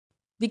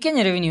The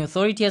Kenya Revenue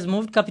Authority has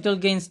moved capital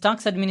gains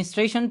tax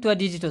administration to a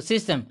digital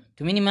system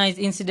to minimize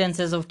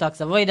incidences of tax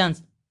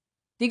avoidance.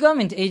 The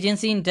government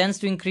agency intends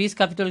to increase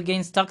capital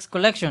gains tax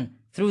collection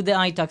through the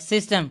iTax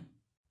system.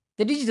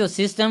 The digital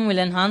system will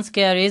enhance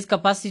KRA's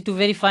capacity to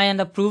verify and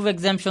approve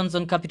exemptions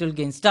on capital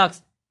gains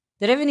tax.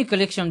 The revenue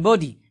collection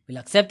body will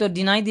accept or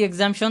deny the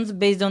exemptions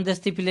based on the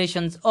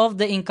stipulations of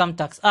the Income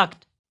Tax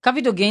Act.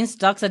 Capital gains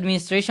tax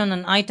administration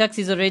on iTax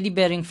is already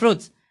bearing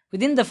fruits.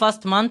 Within the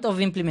first month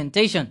of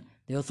implementation,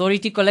 the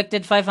authority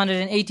collected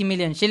 580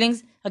 million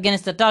shillings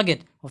against a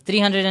target of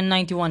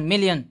 391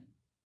 million.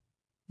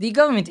 The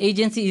government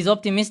agency is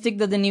optimistic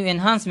that the new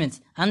enhancements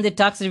and the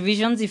tax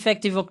revisions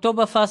effective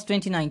October 1,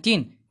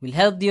 2019 will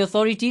help the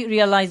authority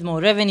realize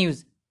more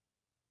revenues.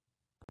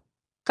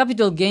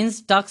 Capital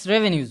gains tax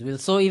revenues will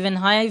soar even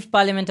higher if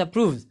Parliament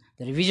approves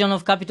the revision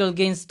of capital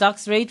gains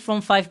tax rate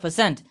from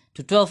 5%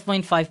 to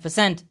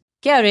 12.5%.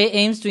 KRA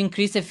aims to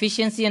increase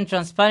efficiency and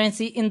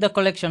transparency in the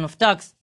collection of tax.